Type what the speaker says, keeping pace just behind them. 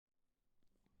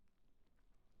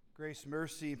Grace,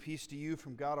 mercy, and peace to you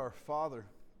from God our Father,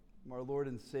 from our Lord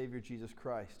and Savior Jesus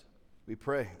Christ. We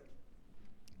pray.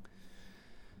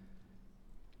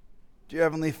 Dear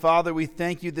Heavenly Father, we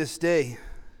thank you this day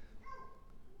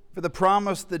for the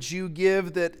promise that you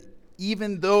give that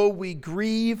even though we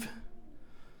grieve,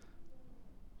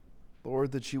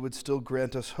 Lord, that you would still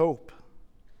grant us hope,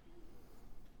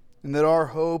 and that our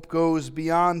hope goes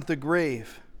beyond the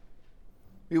grave.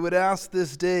 We would ask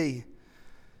this day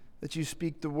that you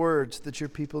speak the words that your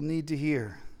people need to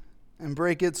hear and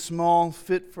break it small,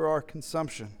 fit for our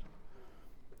consumption.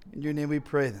 In your name we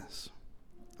pray this.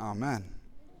 Amen.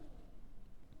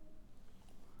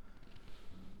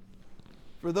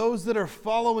 For those that are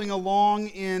following along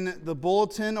in the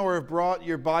bulletin or have brought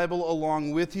your Bible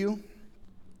along with you,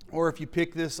 or if you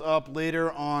pick this up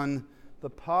later on the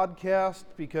podcast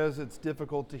because it's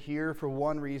difficult to hear for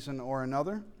one reason or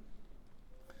another,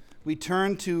 we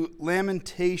turn to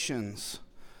Lamentations,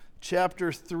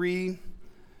 chapter 3,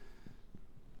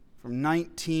 from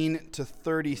 19 to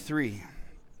 33.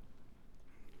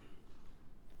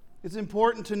 It's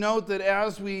important to note that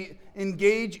as we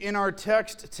engage in our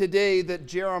text today, that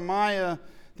Jeremiah,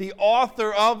 the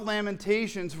author of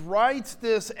Lamentations, writes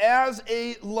this as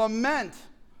a lament.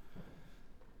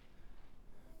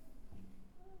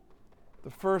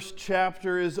 The first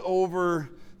chapter is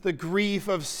over the grief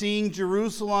of seeing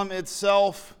Jerusalem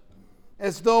itself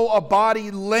as though a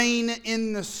body lain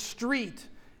in the street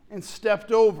and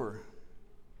stepped over.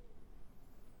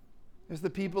 As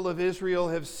the people of Israel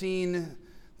have seen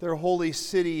their holy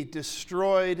city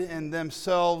destroyed and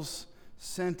themselves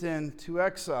sent into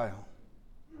exile.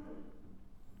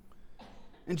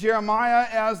 And Jeremiah,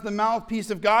 as the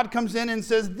mouthpiece of God, comes in and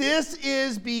says, "This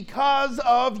is because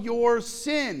of your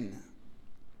sin."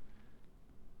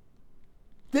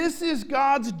 This is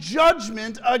God's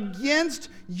judgment against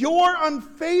your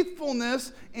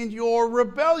unfaithfulness and your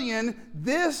rebellion.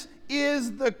 This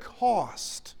is the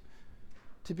cost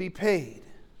to be paid.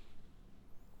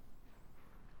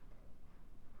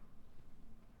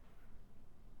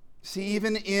 See,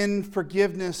 even in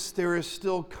forgiveness, there is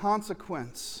still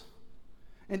consequence.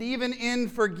 And even in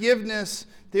forgiveness,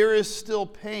 there is still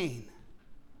pain.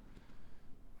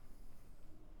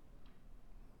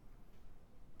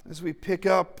 As we pick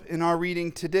up in our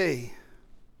reading today,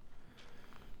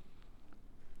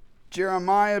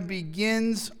 Jeremiah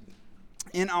begins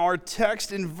in our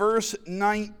text in verse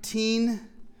 19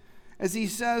 as he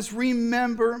says,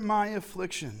 "Remember my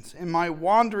afflictions and my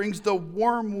wanderings, the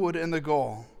wormwood and the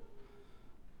gall.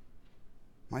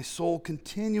 My soul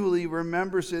continually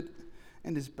remembers it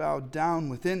and is bowed down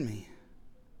within me.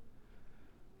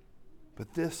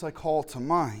 But this I call to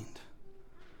mind,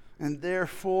 and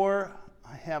therefore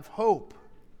I have hope."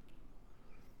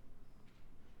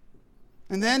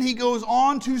 And then he goes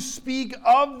on to speak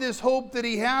of this hope that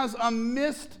he has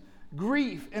amidst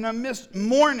grief and amidst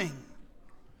mourning.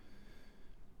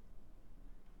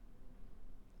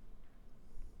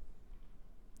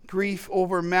 Grief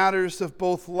over matters of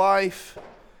both life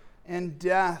and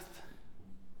death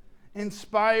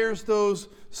inspires those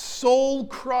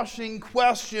soul-crushing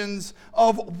questions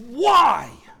of why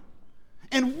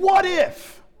and what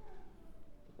if,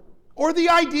 or the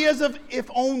ideas of if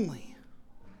only,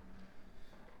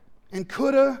 and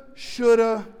coulda,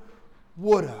 shoulda,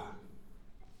 woulda.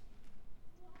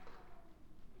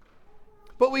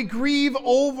 But we grieve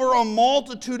over a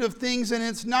multitude of things, and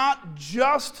it's not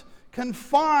just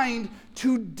confined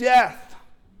to death,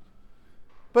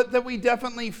 but that we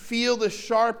definitely feel the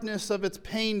sharpness of its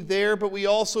pain there, but we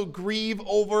also grieve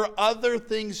over other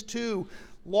things too.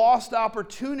 Lost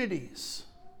opportunities,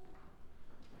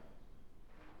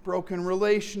 broken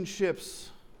relationships,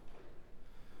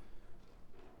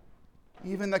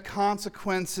 even the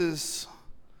consequences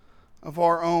of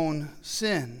our own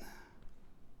sin.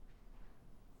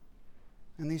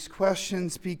 And these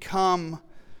questions become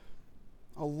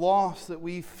a loss that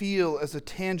we feel as a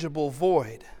tangible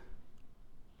void.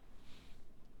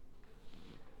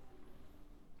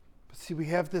 But see, we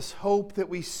have this hope that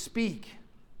we speak.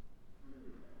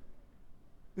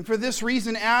 And for this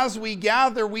reason, as we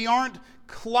gather, we aren't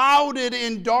clouded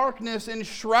in darkness and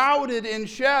shrouded in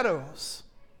shadows.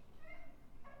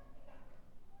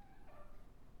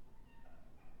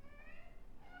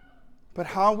 But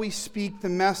how we speak the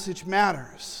message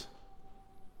matters.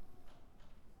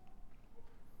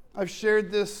 I've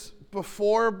shared this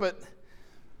before, but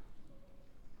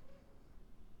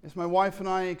as my wife and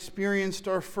I experienced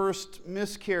our first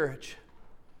miscarriage,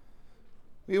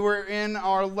 we were in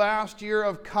our last year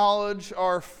of college,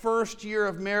 our first year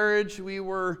of marriage. We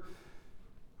were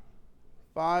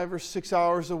 5 or 6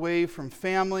 hours away from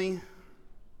family.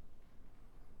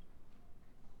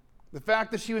 The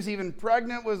fact that she was even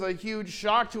pregnant was a huge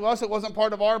shock to us. It wasn't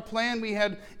part of our plan. We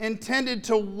had intended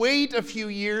to wait a few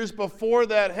years before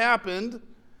that happened.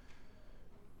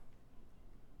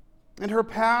 And her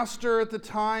pastor at the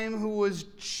time, who was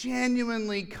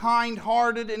genuinely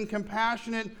kind-hearted and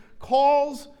compassionate,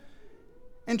 calls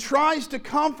and tries to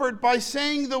comfort by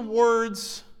saying the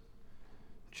words,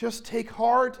 "Just take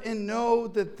heart and know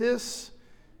that this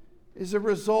is a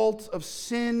result of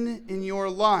sin in your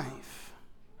life."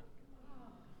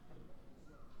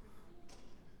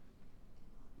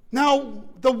 Now,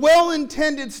 the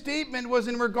well-intended statement was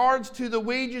in regards to the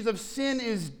wages of sin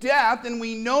is death, and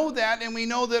we know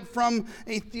that from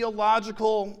a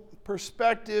theological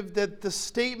perspective that the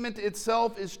statement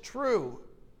itself is true.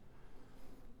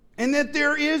 And that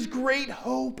there is great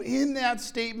hope in that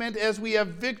statement as we have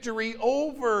victory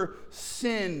over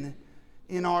sin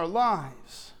in our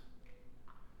lives.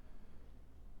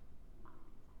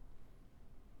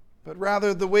 But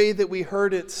rather, the way that we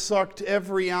heard it sucked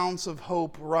every ounce of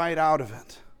hope right out of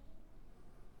it.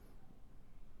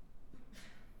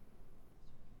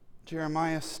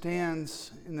 Jeremiah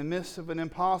stands in the midst of an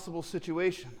impossible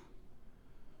situation.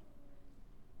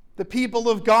 The people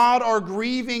of God are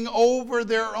grieving over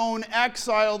their own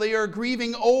exile. They are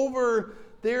grieving over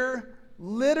their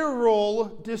literal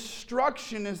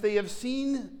destruction as they have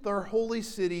seen their holy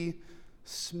city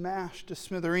smashed to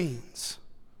smithereens.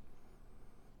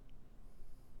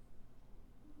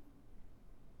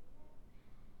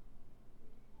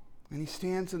 And he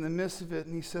stands in the midst of it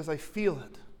and he says, "I feel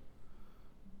it.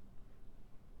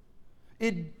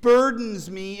 It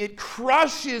burdens me. It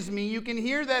crushes me." You can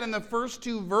hear that in the first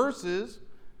two verses.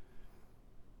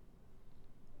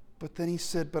 But then he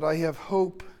said, "But I have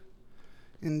hope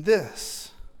in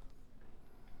this.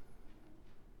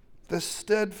 The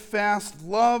steadfast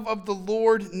love of the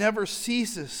Lord never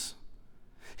ceases.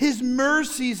 His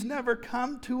mercies never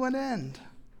come to an end.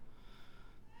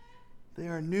 They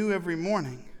are new every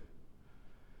morning.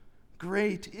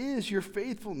 Great is your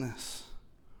faithfulness.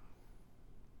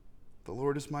 The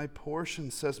Lord is my portion,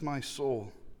 says my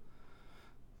soul.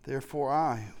 Therefore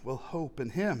I will hope in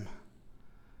him.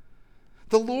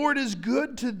 The Lord is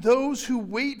good to those who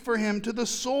wait for him, to the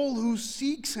soul who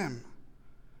seeks him.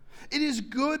 It is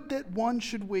good that one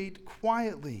should wait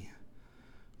quietly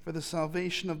for the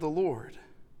salvation of the Lord."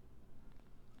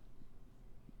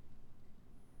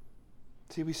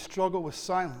 See, we struggle with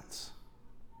silence.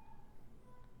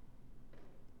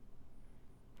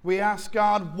 We ask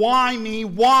God, why me?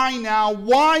 Why now?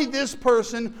 Why this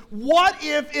person? What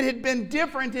if it had been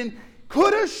different and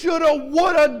coulda, shoulda,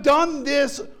 woulda done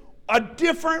this a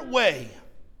different way?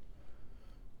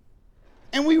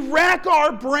 And we rack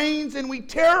our brains and we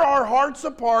tear our hearts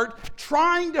apart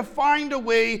trying to find a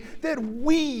way that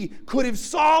we could have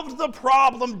solved the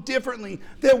problem differently,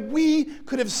 that we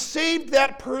could have saved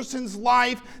that person's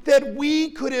life, that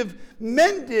we could have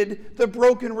mended the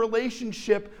broken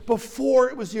relationship before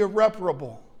it was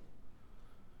irreparable.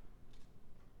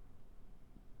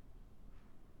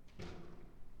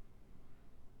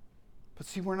 But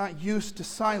see, we're not used to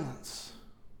silence.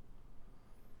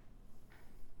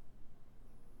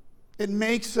 It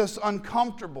makes us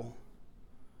uncomfortable.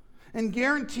 And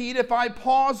guaranteed, if I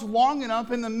pause long enough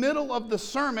in the middle of the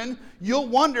sermon, you'll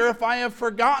wonder if I have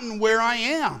forgotten where I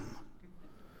am.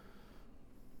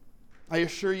 I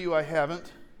assure you I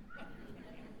haven't.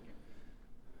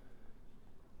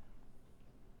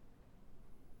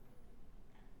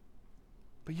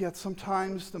 But yet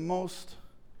sometimes the most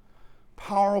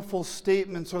powerful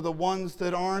statements are the ones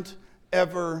that aren't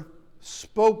ever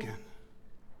spoken.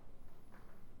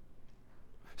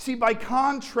 See, by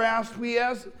contrast, we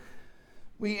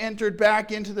entered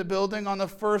back into the building on the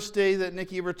first day that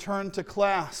Nikki returned to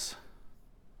class.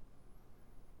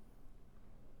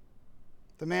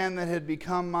 The man that had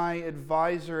become my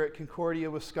advisor at Concordia,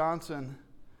 Wisconsin,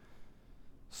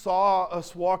 saw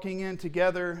us walking in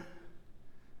together,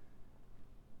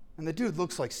 and the dude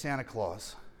looks like Santa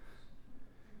Claus.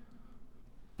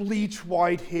 Bleach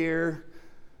white hair,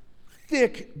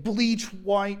 thick bleach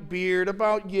white beard,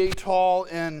 about yay tall,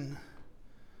 and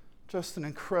just an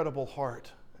incredible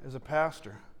heart as a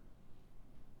pastor.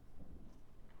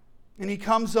 And he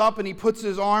comes up and he puts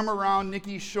his arm around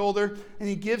Nikki's shoulder and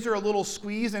he gives her a little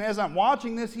squeeze. And as I'm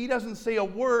watching this, he doesn't say a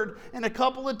word, and a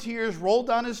couple of tears roll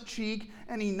down his cheek,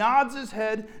 and he nods his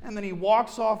head, and then he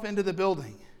walks off into the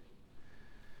building.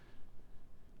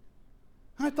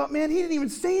 And I thought, man, he didn't even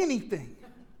say anything.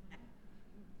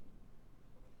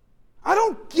 I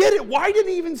don't get it. Why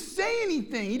didn't he even say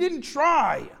anything? He didn't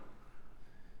try.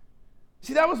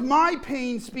 See, that was my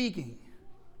pain speaking.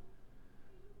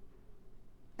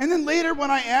 And And then later when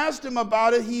I asked him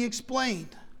about it, he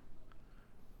explained.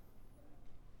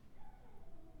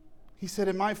 He said,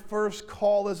 in my first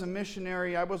call as a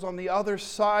missionary, I was on the other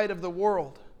side of the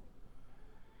world.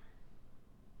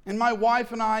 And my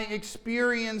wife and I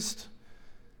experienced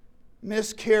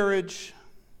miscarriage.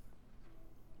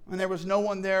 And there was no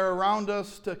one there around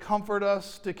us to comfort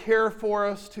us, to care for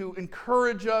us, to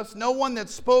encourage us. No one that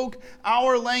spoke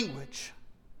our language.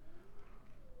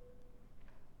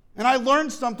 And I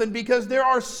learned something, because there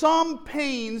are some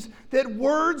pains that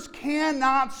words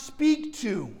cannot speak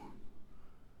to.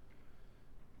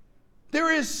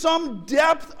 There is some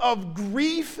depth of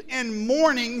grief and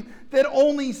mourning that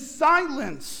only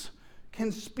silence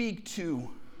can speak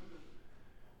to.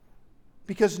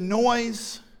 Because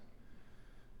noise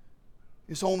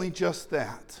is only just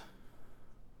that.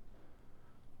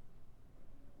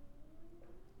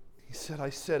 He said, I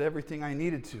said everything I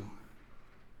needed to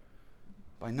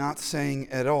by not saying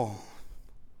at all.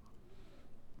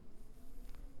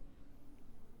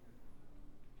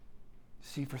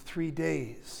 See, for 3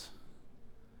 days,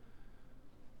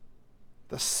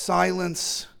 the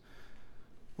silence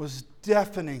was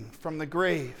deafening from the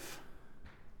grave.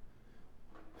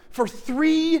 For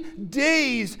 3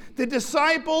 days, the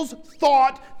disciples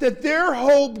thought that their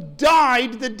hope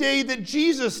died the day that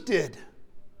Jesus did.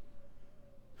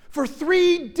 For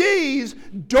 3 days,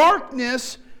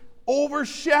 darkness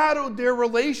overshadowed their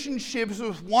relationships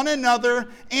with one another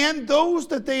and those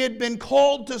that they had been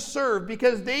called to serve,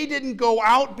 because they didn't go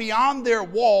out beyond their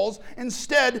walls.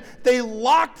 Instead, they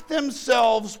locked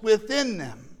themselves within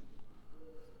them.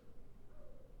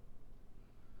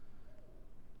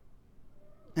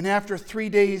 And after 3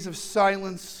 days of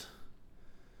silence,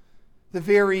 the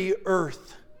very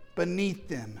earth beneath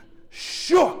them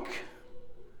shook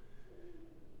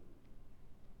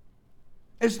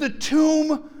as the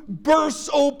tomb bursts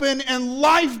open and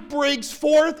life breaks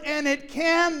forth, and it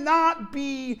cannot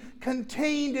be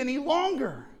contained any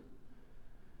longer.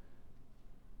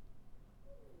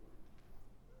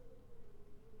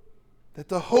 That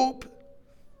the hope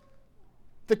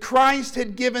that Christ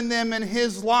had given them in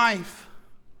his life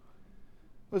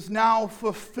was now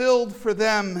fulfilled for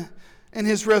them in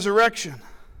his resurrection.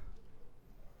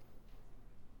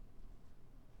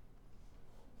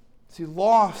 See,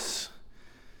 loss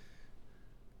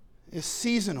is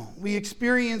seasonal. We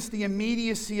experience the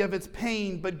immediacy of its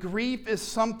pain, but grief is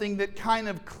something that kind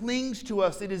of clings to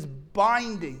us. It is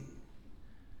binding.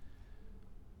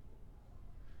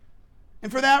 And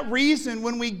for that reason,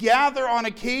 when we gather on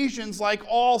occasions like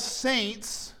All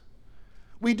Saints,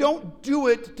 we don't do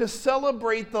it to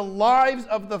celebrate the lives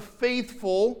of the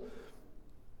faithful,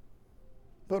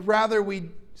 but rather we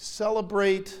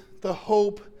celebrate the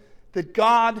hope that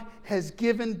God has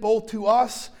given both to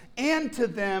us and to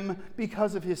them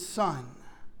because of his Son.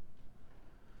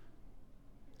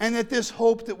 And that this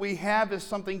hope that we have is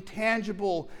something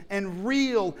tangible and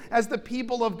real as the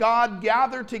people of God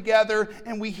gather together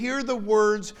and we hear the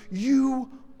words,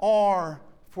 "You are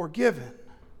forgiven."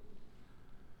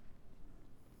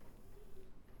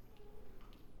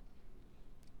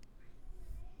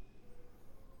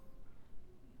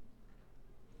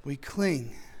 We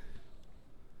cling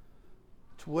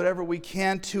to whatever we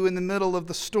can to in the middle of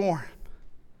the storm.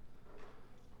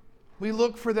 We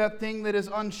look for that thing that is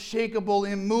unshakable,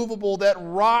 immovable, that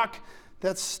rock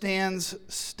that stands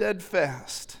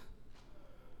steadfast.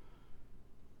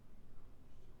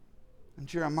 And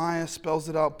Jeremiah spells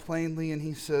it out plainly, and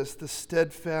he says, "The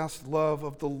steadfast love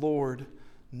of the Lord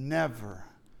never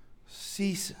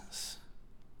ceases."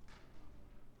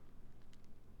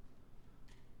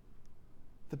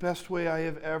 The best way I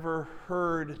have ever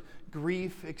heard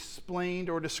grief explained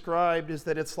or described is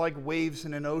that it's like waves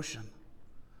in an ocean.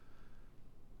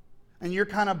 And you're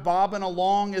kind of bobbing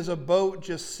along as a boat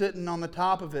just sitting on the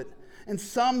top of it. And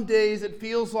some days it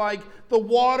feels like the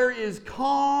water is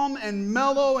calm and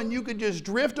mellow and you could just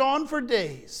drift on for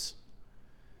days.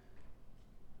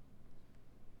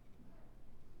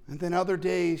 And then other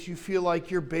days you feel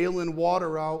like you're bailing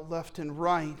water out left and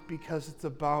right because it's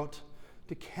about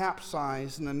to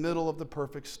capsize in the middle of the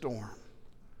perfect storm.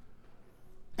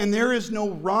 And there is no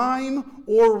rhyme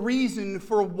or reason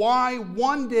for why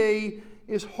one day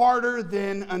is harder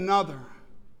than another.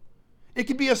 It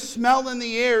could be a smell in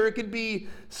the air. It could be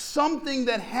something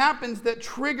that happens that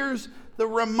triggers the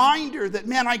reminder that,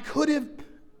 man, I could have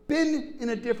been in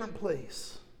a different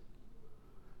place.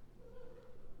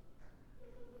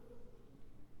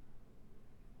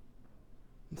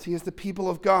 And see, as the people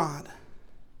of God,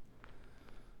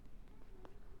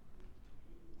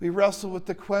 we wrestle with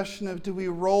the question of, do we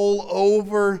roll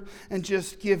over and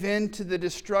just give in to the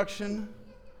destruction?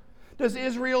 Does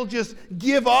Israel just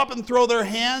give up and throw their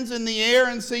hands in the air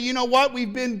and say, you know what,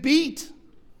 we've been beat.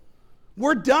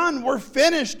 We're done. We're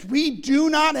finished. We do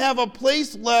not have a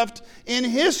place left in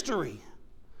history.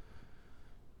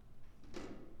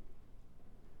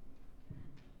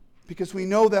 Because we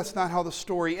know that's not how the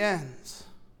story ends.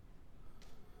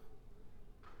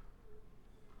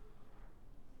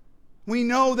 We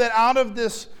know that out of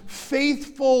this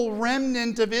faithful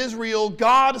remnant of Israel,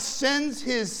 God sends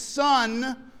his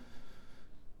Son,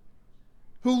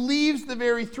 who leaves the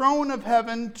very throne of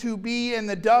heaven to be in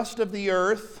the dust of the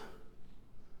earth,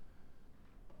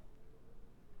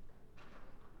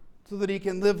 so that he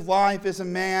can live life as a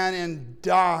man and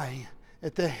die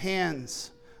at the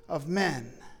hands of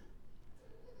men.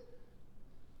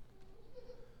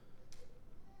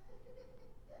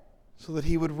 So that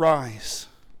he would rise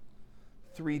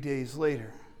 3 days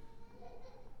later.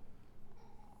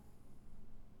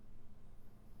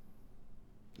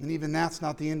 And even that's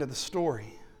not the end of the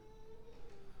story.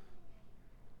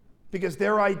 Because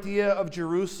their idea of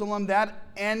Jerusalem, that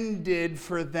ended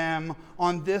for them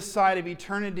on this side of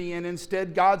eternity. And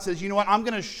instead God says, you know what, I'm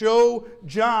going to show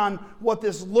John what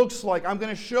this looks like. I'm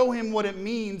going to show him what it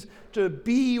means to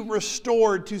be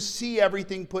restored, to see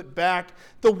everything put back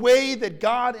the way that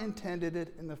God intended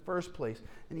it in the first place.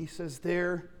 And he says,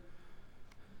 there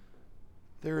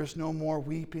is no more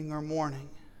weeping or mourning.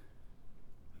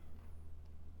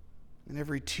 And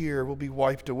every tear will be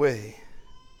wiped away.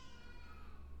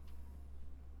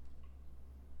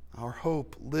 Our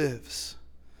hope lives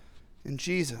in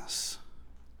Jesus.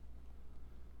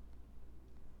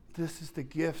 This is the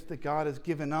gift that God has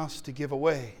given us to give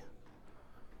away,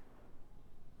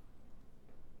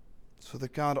 so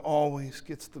that God always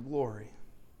gets the glory,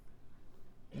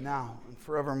 now and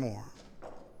forevermore.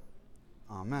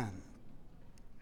 Amen.